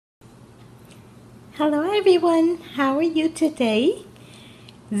Hello everyone, how are you today?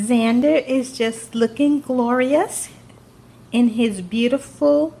 Zander is just looking glorious in his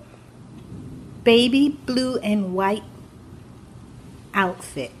beautiful baby blue and white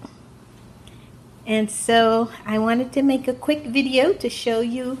outfit. And so I wanted to make a quick video to show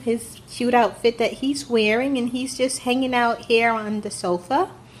you his cute outfit that he's wearing, and he's just hanging out here on the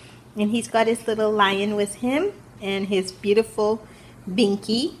sofa, and he's got his little lion with him and his beautiful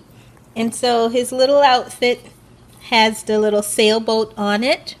binky. And so his little outfit has the little sailboat on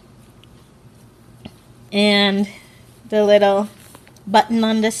it and the little button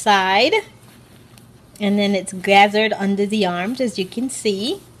on the side, and then it's gathered under the arms, as you can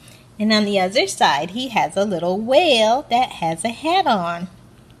see. And on the other side he has a little whale that has a hat on,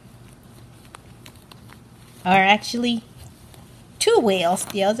 or actually two whales.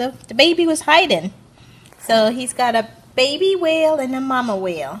 The baby was hiding, so he's got a baby whale and a mama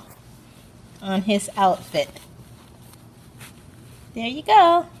whale on his outfit. There you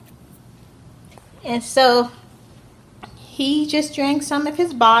go. And so he just drank some of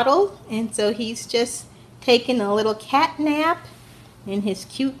his bottle, and so he's just taking a little cat nap in his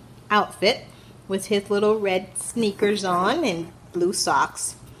cute outfit with his little red sneakers on and blue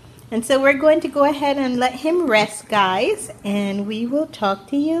socks. And so we're going to go ahead and let him rest, guys, and we will talk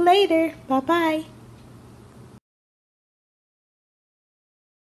to you later. Bye-bye.